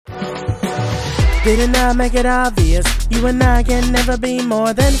Didn't I make it obvious? You and I can never be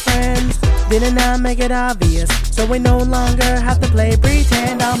more than friends. Didn't I make it obvious? So we no longer have to play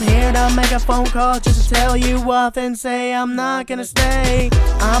pretend. I'm here to make a phone call just to tell you off and say I'm not gonna stay.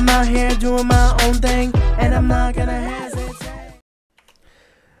 I'm out here doing my own thing, and I'm not gonna hesitate.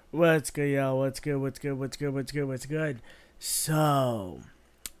 What's good, y'all? What's good? So,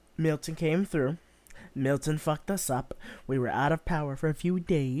 Milton came through. Milton fucked us up. We were out of power for a few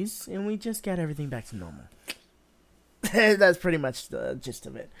days, and we just got everything back to normal. That's pretty much the gist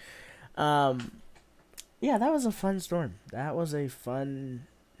of it. Yeah, that was a fun storm. That was a fun,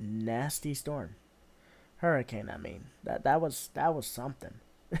 nasty storm. Hurricane, I mean. That was something.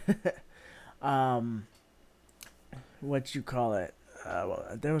 What you call it? Well,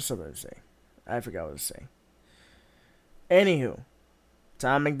 there was something to say. I forgot what to say. Anywho,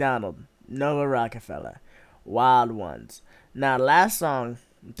 Tom MacDonald, Noah Rockefeller, Wild Ones. Now, last song,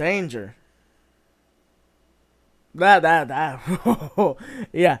 Danger. Yeah.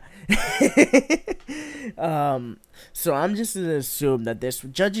 So I'm just gonna assume that this,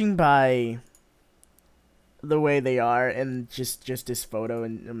 judging by the way they are, and just this photo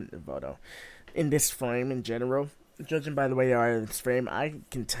and in this frame in general, judging by the way they are in this frame, I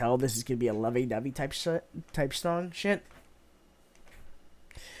can tell this is gonna be a lovey-dovey type song shit.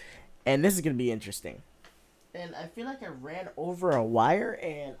 And this is going to be interesting. And I feel like I ran over a wire,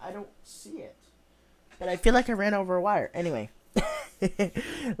 and I don't see it. But I feel like I ran over a wire. Anyway.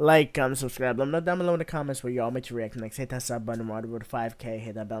 Like, comment, subscribe. Let me know down below in the comments where you all make your react next. Hit that sub button. We're to 5K.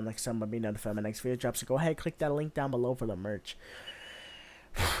 Hit that bell next time. Let me notify my next video drop. So go ahead, click that link down below for the merch.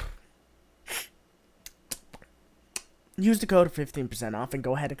 Use the code 15% off and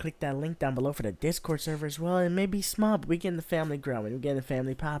go ahead and click that link down below for the Discord server as well. It may be small, but we getting the family growing. We're getting the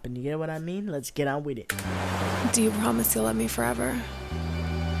family popping. You get what I mean? Let's get on with it. Do you promise you'll love me forever?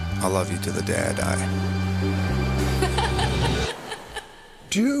 I'll love you to the day I die.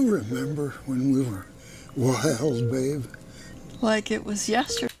 Do you remember when we were wild, babe? Like it was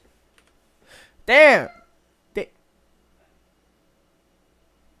yesterday. Damn.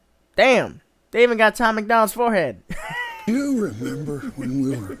 Damn. They even got Tom MacDonald's forehead. Do you remember when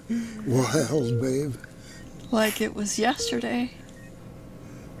we were wild, babe? Like it was yesterday.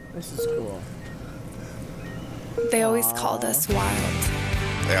 This is cool. They always called us wild.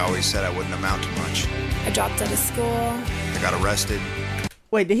 They always said I wouldn't amount to much. I dropped out of school. I got arrested.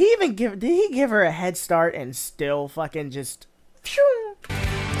 Wait, did he give her a head start and still fucking just...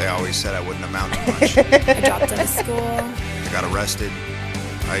 They always said I wouldn't amount to much. I dropped out of school. I got arrested.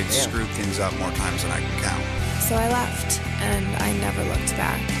 I screwed things up more times than I can count. So I left, and I never looked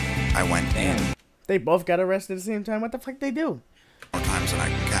back. I went in They both got arrested at the same time? What the fuck they do? more times than I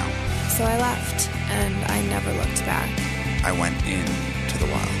can count. So I left, and I never looked back. I went in to the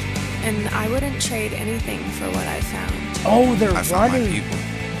wild. And I wouldn't trade anything for what I found. Oh, they're I found my running. people.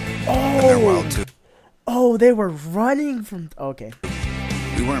 And they're wild too. Oh, they were running from... Okay.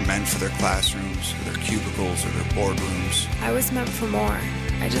 We weren't meant for their classrooms, or their cubicles, or their boardrooms. I was meant for more.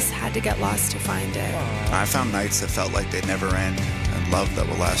 I just had to get lost to find it. I found nights that felt like they'd never end, and love that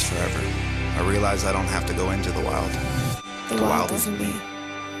will last forever. I realized I don't have to go into the wild. The wild isn't me.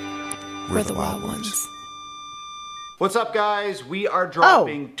 We're the wild ones. What's up, guys? We are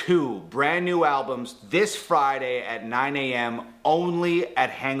dropping 2 brand new albums this Friday at 9 a.m. only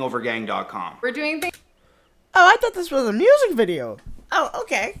at hangovergang.com. We're doing things Oh, I thought this was a music video. Oh,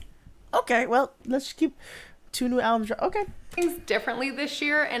 okay. Okay, well, let's keep 2 new albums. Okay. differently this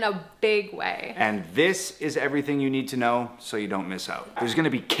year in a big way. And this is everything you need to know so you don't miss out. There's gonna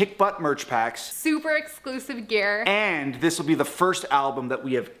be kick butt merch packs. Super exclusive gear. And this will be the first album that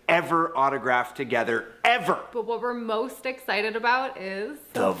we have ever autographed together, ever. But what we're most excited about is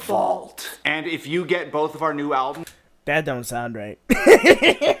The Vault. And if you get both of our new albums... That don't sound right.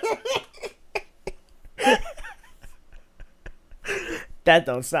 That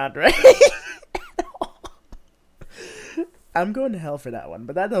don't sound right. I'm going to hell for that one,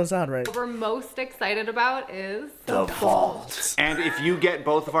 but that don't sound right. What we're most excited about is The Vault. And if you get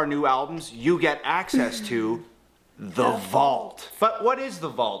both of our new albums, you get access to The Vault. But what is The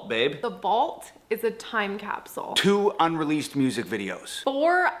Vault, babe? The Vault is a time capsule. 2 unreleased music videos.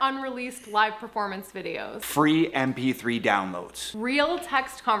 4 unreleased live performance videos. Free MP3 downloads. Real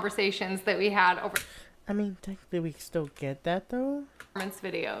text conversations that we had over I mean, technically we still get that though. performance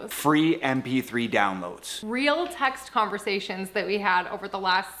videos. Free MP3 downloads. Real text conversations that we had over the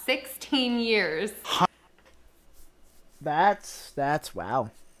last 16 years. That's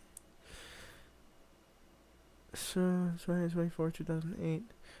wow. So 2024, 2008.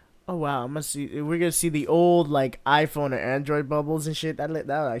 Oh wow, we're gonna see the old like iPhone or Android bubbles and shit. That would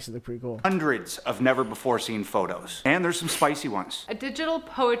actually look pretty cool. Hundreds of never before seen photos. And there's some spicy ones. A digital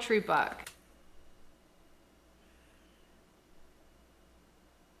poetry book.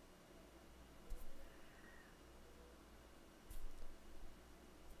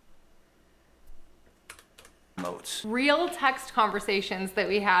 Notes. Real text conversations that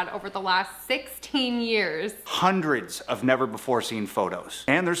we had over the last 16 years. Hundreds of never before seen photos.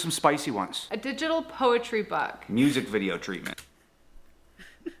 And there's some spicy ones. A digital poetry book. Music video treatment.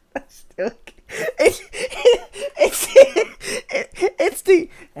 It's the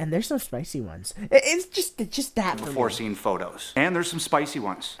and there's some spicy ones. It's just that Before seen photos. And there's some spicy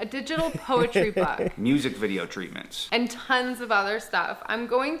ones. A digital poetry book. Music video treatments. And tons of other stuff. I'm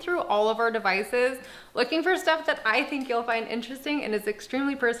going through all of our devices, looking for stuff that I think you'll find interesting and is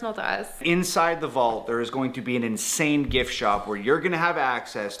extremely personal to us. Inside the vault, there is going to be an insane gift shop where you're going to have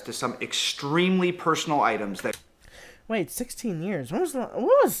access to some extremely personal items that... Wait, 16 years. What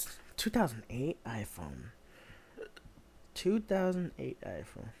was 2008 iPhone? 2008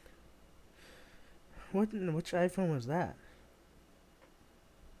 iPhone. Which iPhone was that?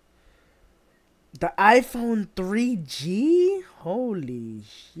 The iPhone 3G? Holy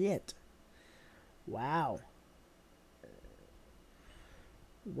shit. Wow.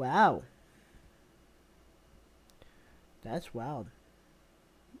 Wow. That's wild.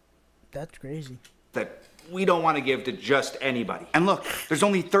 That's crazy. That we don't want to give to just anybody. And look, there's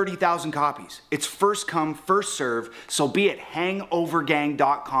only 30,000 copies. It's first come, first serve, so be at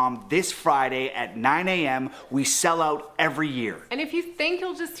hangovergang.com this Friday at 9 a.m. We sell out every year. And if you think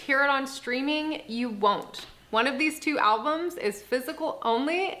you'll just hear it on streaming, you won't. One of these two albums is physical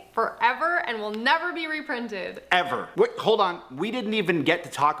only forever and will never be reprinted. Ever. Wait, hold on. We didn't even get to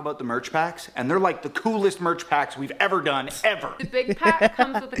talk about the merch packs, and they're like the coolest merch packs we've ever done, ever. The big pack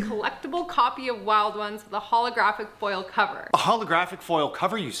comes with a collectible copy of Wild Ones with a holographic foil cover. A holographic foil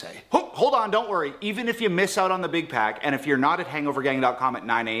cover, you say? Hold on, don't worry. Even if you miss out on the big pack, and if you're not at hangovergang.com at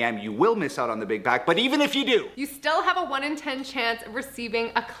 9 a.m., you will miss out on the big pack, but even if you do, you still have a 1 in 10 chance of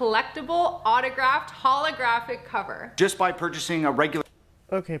receiving a collectible, autographed, holographic cover. Just by purchasing a regular...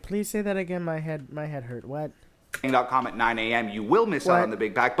 Okay, please say that again. My head hurt. What? .com at 9 a.m. You will miss out on the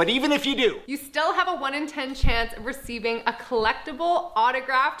big pack, but even if you do, you still have a 1 in 10 chance of receiving a collectible,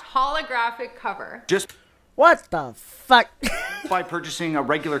 autographed, holographic cover. Just what the fuck? by purchasing a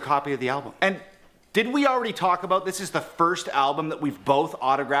regular copy of the album. And did we already talk about this is the first album that we've both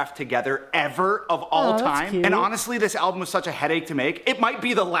autographed together ever of all time? And honestly, this album was such a headache to make. It might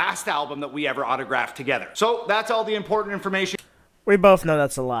be the last album that we ever autographed together. So that's all the important information. We both know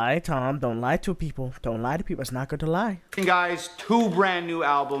that's a lie, Tom. Don't lie to people. Don't lie to people. It's not good to lie. Guys, 2 brand new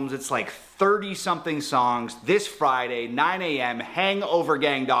albums. It's like 30-something songs this Friday, 9 a.m.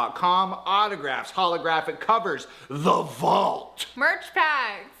 hangovergang.com. Autographs, holographic covers, The Vault. Merch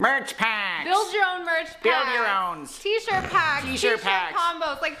packs. Merch packs. Build your own merch packs. Build your own. T-shirt packs. T-shirt packs.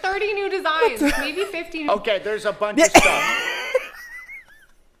 Combos. Like 30 new designs. Maybe 50 new. Okay, there's a bunch of stuff.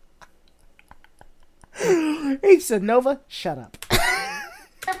 He said, Nova, shut up.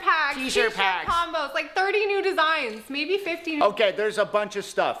 T-shirt packs. Combos, like 30 new designs, maybe 50 new. Okay, there's a bunch of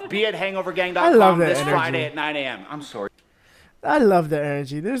stuff. Be at hangovergang.com this Friday at 9 a.m. I'm sorry. I love the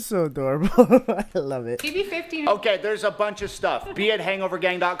energy. They're so adorable. I love it. Maybe 50 new. Okay, there's a bunch of stuff. Be at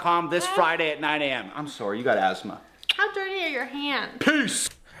hangovergang.com this Friday at 9 a.m. I'm sorry, you got asthma. How dirty are your hands? Peace.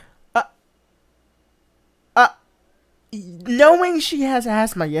 Knowing she has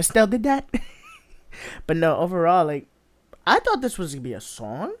asthma, you still did that? But no, overall, like, I thought this was gonna be a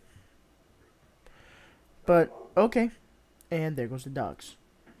song. But, okay. And there goes the dogs.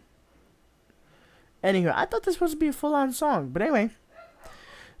 Anyway, I thought this was supposed to be a full-on song. But anyway,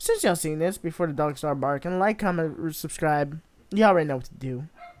 since y'all seen this, before the dogs start barking, like, comment, subscribe. You already know what to do.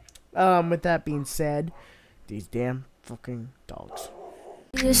 With that being said, these damn fucking dogs.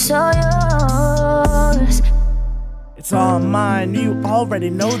 You're so yours. It's all mine, you already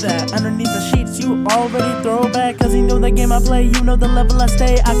know that. Underneath the sheets, you already throw back. Cause you know the game I play, you know the level I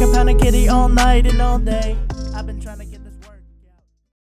stay. I can pound a kitty all night and all day. I've been trying to